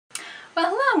Well,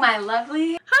 hello, my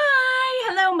lovely. Hi!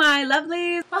 Hello, my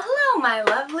lovelies. Well, hello, my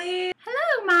lovely.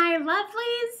 Hello, my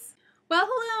lovelies. Well,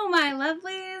 hello, my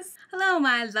lovelies. Hello,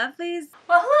 my lovelies.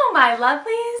 Well, hello, my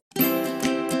lovelies.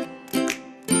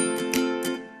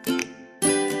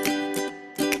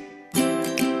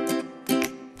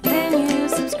 When you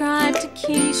subscribe to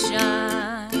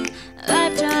Keisha,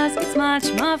 life just gets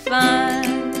much more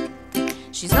fun.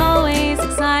 She's always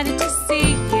excited to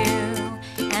see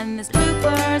you, and there's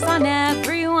bloopers on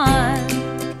everyone.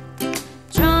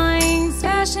 Drawings,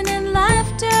 fashion, and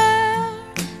laughter,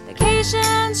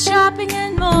 vacations, shopping,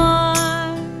 and more.